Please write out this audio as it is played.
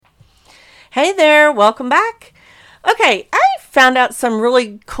Hey there, welcome back. Okay, I found out some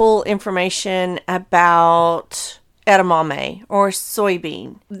really cool information about edamame or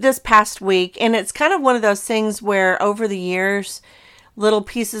soybean this past week, and it's kind of one of those things where over the years, little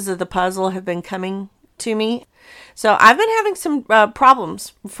pieces of the puzzle have been coming to me. So I've been having some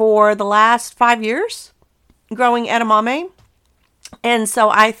problems for the last 5 years growing edamame. And so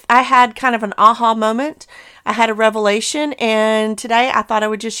I had kind of an aha moment. I had a revelation, and today I thought I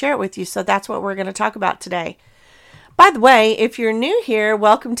would just share it with you. So that's what we're going to talk about today. By the way, if you're new here,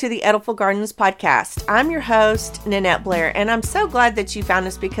 welcome to the Edible Gardens podcast. I'm your host, Nanette Blair, and I'm so glad that you found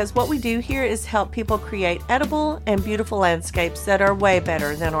us because what we do here is help people create edible and beautiful landscapes that are way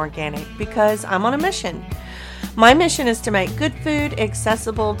better than organic because I'm on a mission. My mission is to make good food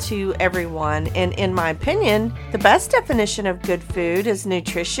accessible to everyone, and in my opinion, the best definition of good food is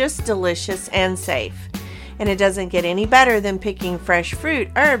nutritious, delicious, and safe. And it doesn't get any better than picking fresh fruit,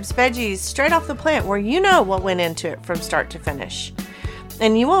 herbs, veggies straight off the plant where you know what went into it from start to finish.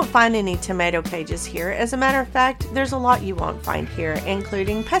 And you won't find any tomato cages here. As a matter of fact, there's a lot you won't find here,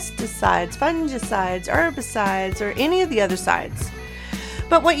 including pesticides, fungicides, herbicides, or any of the other sides.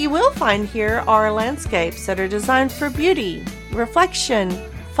 But what you will find here are landscapes that are designed for beauty, reflection,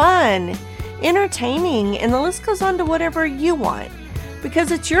 fun, entertaining, and the list goes on to whatever you want.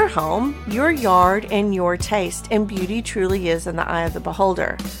 Because it's your home, your yard, and your taste, and beauty truly is in the eye of the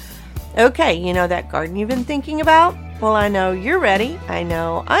beholder. Okay, you know that garden you've been thinking about? Well, I know you're ready. I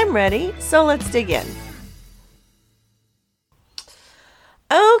know I'm ready. So let's dig in.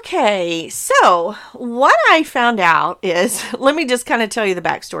 Okay, so what I found out is, let me just kind of tell you the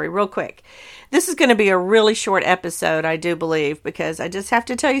backstory real quick. This is going to be a really short episode, I do believe, because I just have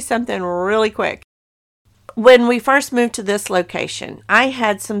to tell you something really quick. When we first moved to this location, I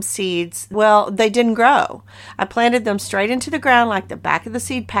had some seeds. Well, they didn't grow. I planted them straight into the ground like the back of the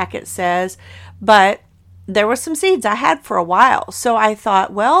seed packet says, but there were some seeds I had for a while. So I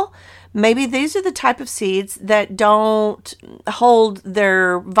thought, well, maybe these are the type of seeds that don't hold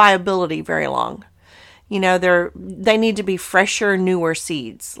their viability very long. You know, they need to be fresher, newer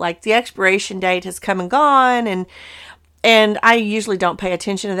seeds. Like the expiration date has come and gone, and I usually don't pay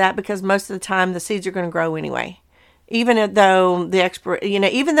attention to that because most of the time the seeds are going to grow anyway. Even though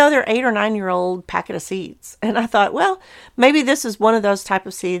even though they're 8 or 9 year old packet of seeds. And I thought, well, maybe this is one of those type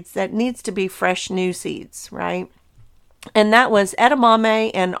of seeds that needs to be fresh, new seeds, right? And that was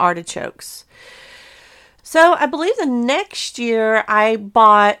edamame and artichokes. So I believe the next year I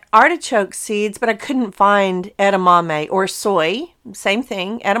bought artichoke seeds, but I couldn't find edamame or soy. Same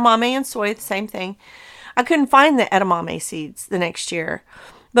thing. Edamame and soy, the same thing. I couldn't find the edamame seeds the next year.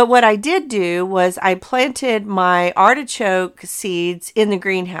 But what I did do was I planted my artichoke seeds in the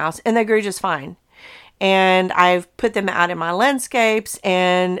greenhouse, and they grew just fine. And I've put them out in my landscapes,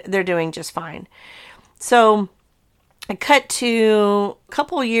 and they're doing just fine. So I cut to a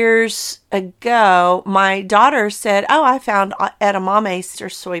couple years ago, my daughter said, oh, I found edamame or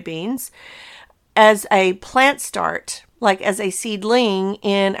soybeans as a plant start, like as a seedling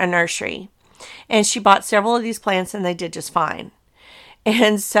in a nursery. And she bought several of these plants and they did just fine.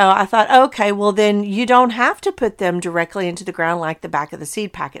 And so I thought, okay, well then you don't have to put them directly into the ground like the back of the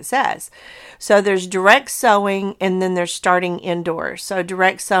seed packet says. So there's direct sowing and then there's starting indoors. So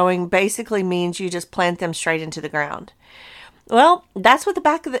direct sowing basically means you just plant them straight into the ground. Well, that's what the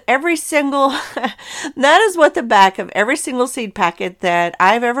back of that is what the back of every single seed packet that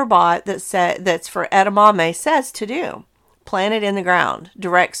I've ever bought that's for edamame says to do. Plant it in the ground,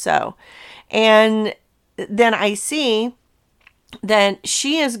 direct sow. And then I see that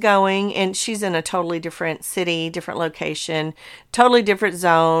she is going, and she's in a totally different city, different location, totally different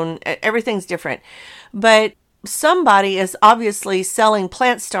zone. Everything's different. But somebody is obviously selling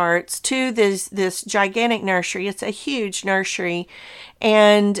plant starts to this gigantic nursery. It's a huge nursery.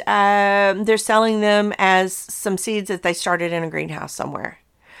 And they're selling them as some seeds that they started in a greenhouse somewhere.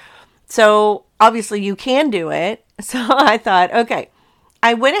 So obviously you can do it. So I thought, okay.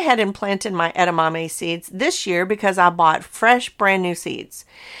 I went ahead and planted my edamame seeds this year because I bought fresh, brand new seeds.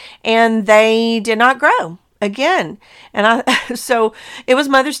 And they did not grow again. And so it was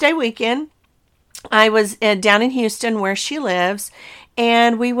Mother's Day weekend. I was down in Houston where she lives.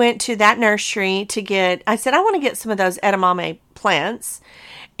 And we went to that nursery I said, I want to get some of those edamame plants.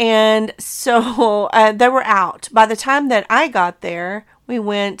 And so they were out. By the time that I got there, we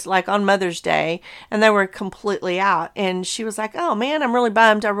went like on Mother's Day and they were completely out. And she was like, oh man, I'm really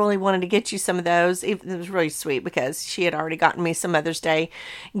bummed. I really wanted to get you some of those. It was really sweet because she had already gotten me some Mother's Day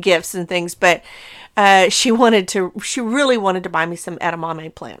gifts and things. But she really wanted to buy me some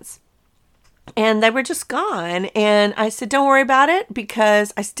edamame plants. and they were just gone. And I said, don't worry about it,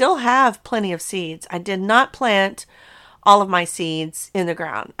 because I still have plenty of seeds. I did not plant all of my seeds in the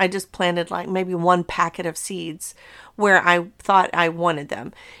ground. I just planted like maybe one packet of seeds where I thought I wanted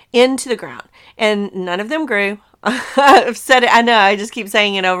them into the ground, and none of them grew. I've said it. I know. I just keep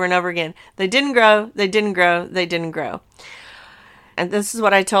saying it over and over again. They didn't grow. They didn't grow. They didn't grow. And this is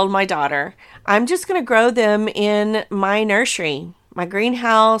what I told my daughter. I'm just going to grow them in my nursery, my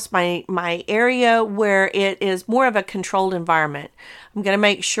greenhouse, my area where it is more of a controlled environment. I'm going to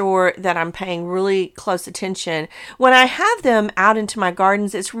make sure that I'm paying really close attention. When I have them out into my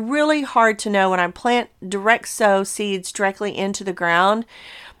gardens, it's really hard to know when I plant direct sow seeds directly into the ground.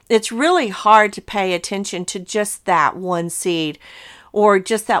 It's really hard to pay attention to just that one seed or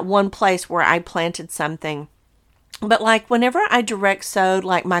just that one place where I planted something. But like whenever I direct sowed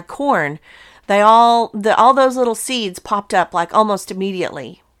like my corn, all those little seeds popped up like almost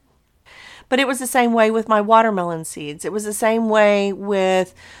immediately. But it was the same way with my watermelon seeds. It was the same way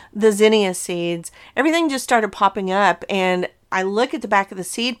with the zinnia seeds. Everything just started popping up, and I look at the back of the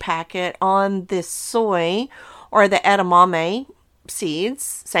seed packet on this soy or the edamame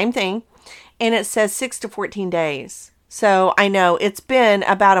seeds, same thing, and it says 6 to 14 days. So I know it's been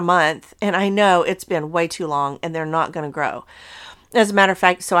about a month, and I know it's been way too long, and they're not going to grow. As a matter of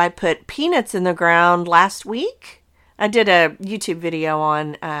fact, so I put peanuts in the ground last week. I did a YouTube video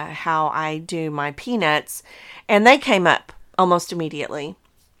on how I do my peanuts, and they came up almost immediately.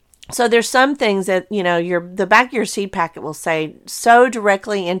 So there's some things that, the back of your seed packet will say sow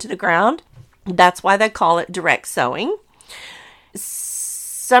directly into the ground. That's why they call it direct sowing.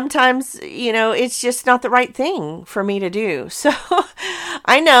 Sometimes, it's just not the right thing for me to do. So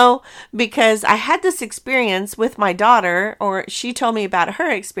I know, because I had this experience with my daughter, or she told me about her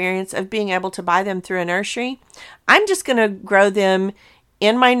experience of being able to buy them through a nursery. I'm just going to grow them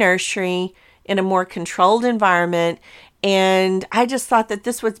in my nursery in a more controlled environment. And I just thought that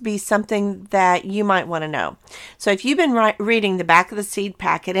this would be something that you might want to know. So if you've been reading the back of the seed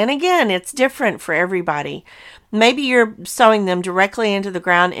packet, and again, it's different for everybody. Maybe you're sowing them directly into the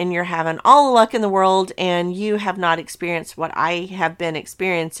ground and you're having all the luck in the world, and you have not experienced what I have been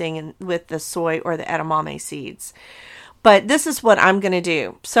experiencing with the soy or the edamame seeds. But this is what I'm going to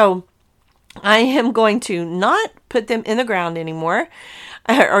do. So I am going to not put them in the ground anymore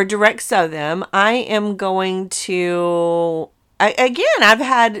or direct sow them. I am going to, again, I've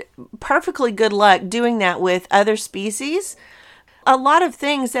had perfectly good luck doing that with other species. A lot of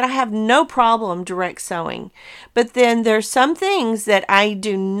things that I have no problem direct sowing. But then there's some things that I'm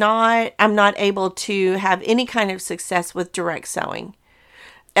not able to have any kind of success with direct sowing.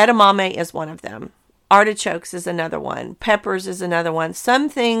 Edamame is one of them. Artichokes is another one. Peppers is another one. Some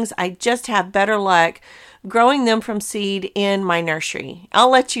things I just have better luck growing them from seed in my nursery.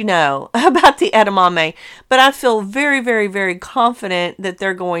 I'll let you know about the edamame, but I feel very, very, very confident that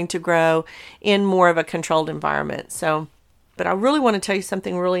they're going to grow in more of a controlled environment. But I really want to tell you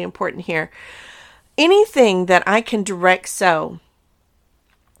something really important here. Anything that I can direct sow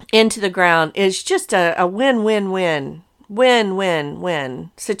into the ground is just a win-win-win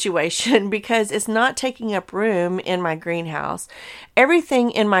situation, because it's not taking up room in my greenhouse. Everything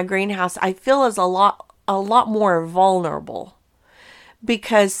in my greenhouse I feel is a lot more vulnerable,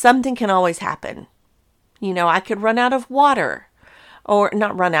 because something can always happen. I could run out of water, or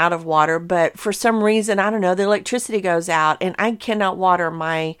not run out of water, but for some reason, I don't know, the electricity goes out and I cannot water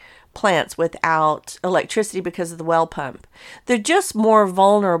my plants without electricity because of the well pump. They're just more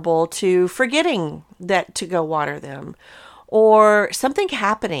vulnerable to forgetting to go water them, or something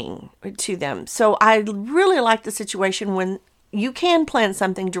happening to them. So I really like the situation when you can plant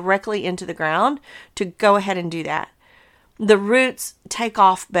something directly into the ground, to go ahead and do that. The roots take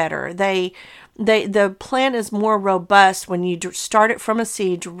off better. The plant is more robust when you start it from a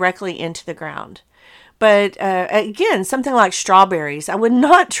seed directly into the ground. But again, something like strawberries, I would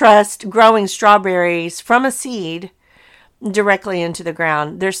not trust growing strawberries from a seed directly into the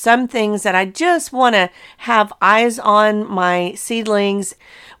ground. There's some things that I just want to have eyes on my seedlings,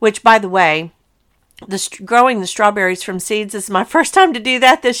 which, by the way, growing the strawberries from seeds is my first time to do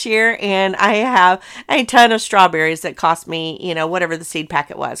that this year, and I have a ton of strawberries that cost me, whatever the seed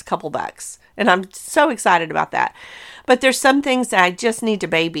packet was, a couple bucks, and I'm so excited about that. But there's some things that I just need to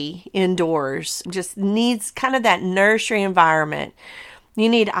baby indoors, just needs kind of that nursery environment. You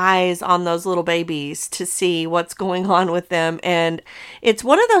need eyes on those little babies to see what's going on with them. And it's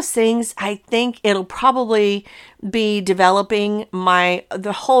one of those things, I think it'll probably be developing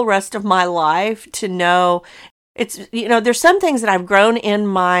the whole rest of my life to know. It's, there's some things that I've grown in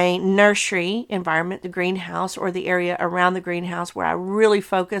my nursery environment, the greenhouse or the area around the greenhouse, where I really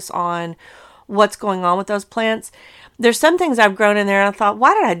focus on what's going on with those plants. There's some things I've grown in there and I thought,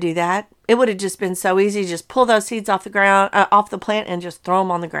 why did I do that? It would have just been so easy to just pull those seeds off the ground, off the plant and just throw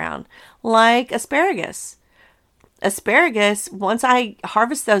them on the ground. Like asparagus. Asparagus, once I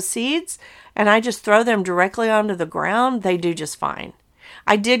harvest those seeds and I just throw them directly onto the ground, they do just fine.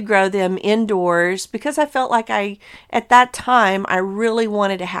 I did grow them indoors because I felt like at that time, I really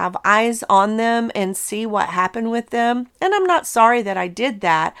wanted to have eyes on them and see what happened with them. And I'm not sorry that I did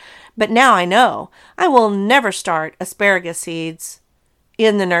that, but now I know I will never start asparagus seeds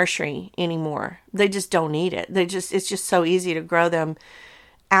in the nursery anymore. They just don't need it. It's just so easy to grow them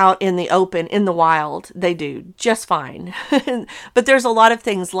out in the open, in the wild. They do just fine. But there's a lot of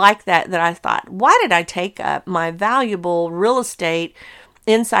things like that I thought, why did I take up my valuable real estate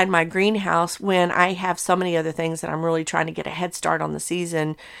inside my greenhouse when I have so many other things that I'm really trying to get a head start on the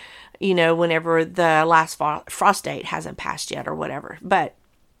season, whenever the last frost date hasn't passed yet or whatever. But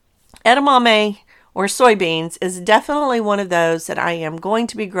edamame or soybeans is definitely one of those that I am going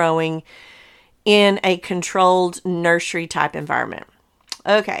to be growing in a controlled nursery type environment.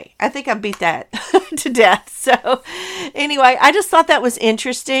 Okay, I think I beat that to death. So anyway, I just thought that was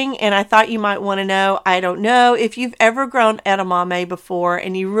interesting and I thought you might want to know. I don't know if you've ever grown edamame before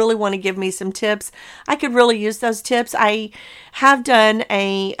and you really want to give me some tips. I could really use those tips. I have done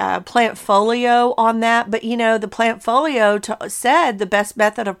a plant folio on that, but the plant folio said the best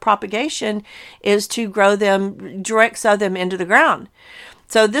method of propagation is to grow them, direct sow them into the ground.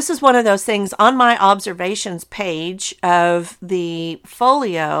 So this is one of those things on my observations page of the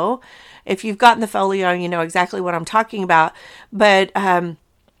folio. If you've gotten the folio, you know exactly what I'm talking about. But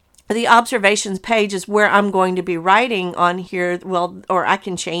the observations page is where I'm going to be writing on here. Well, or I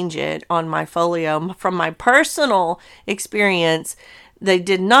can change it on my folio. From my personal experience, they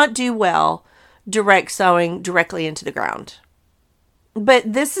did not do well direct sowing directly into the ground.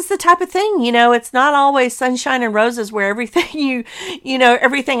 But this is the type of thing, it's not always sunshine and roses where everything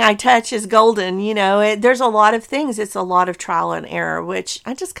everything I touch is golden, there's a lot of things. It's a lot of trial and error, which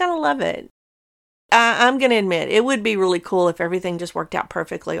I just kind of love it. I'm going to admit it would be really cool if everything just worked out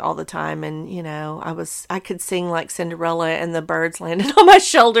perfectly all the time. And, I could sing like Cinderella and the birds landed on my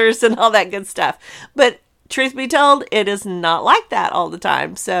shoulders and all that good stuff. But truth be told, it is not like that all the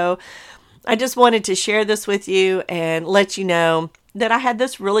time. So I just wanted to share this with you and let you know that I had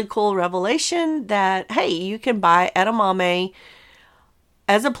this really cool revelation that, hey, you can buy edamame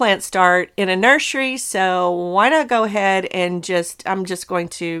as a plant start in a nursery. So why not go ahead and I'm just going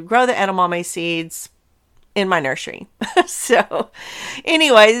to grow the edamame seeds in my nursery. So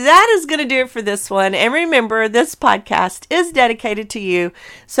anyway, that is going to do it for this one. And remember, this podcast is dedicated to you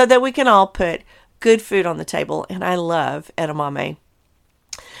so that we can all put good food on the table. And I love edamame.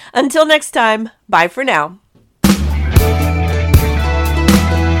 Until next time, bye for now.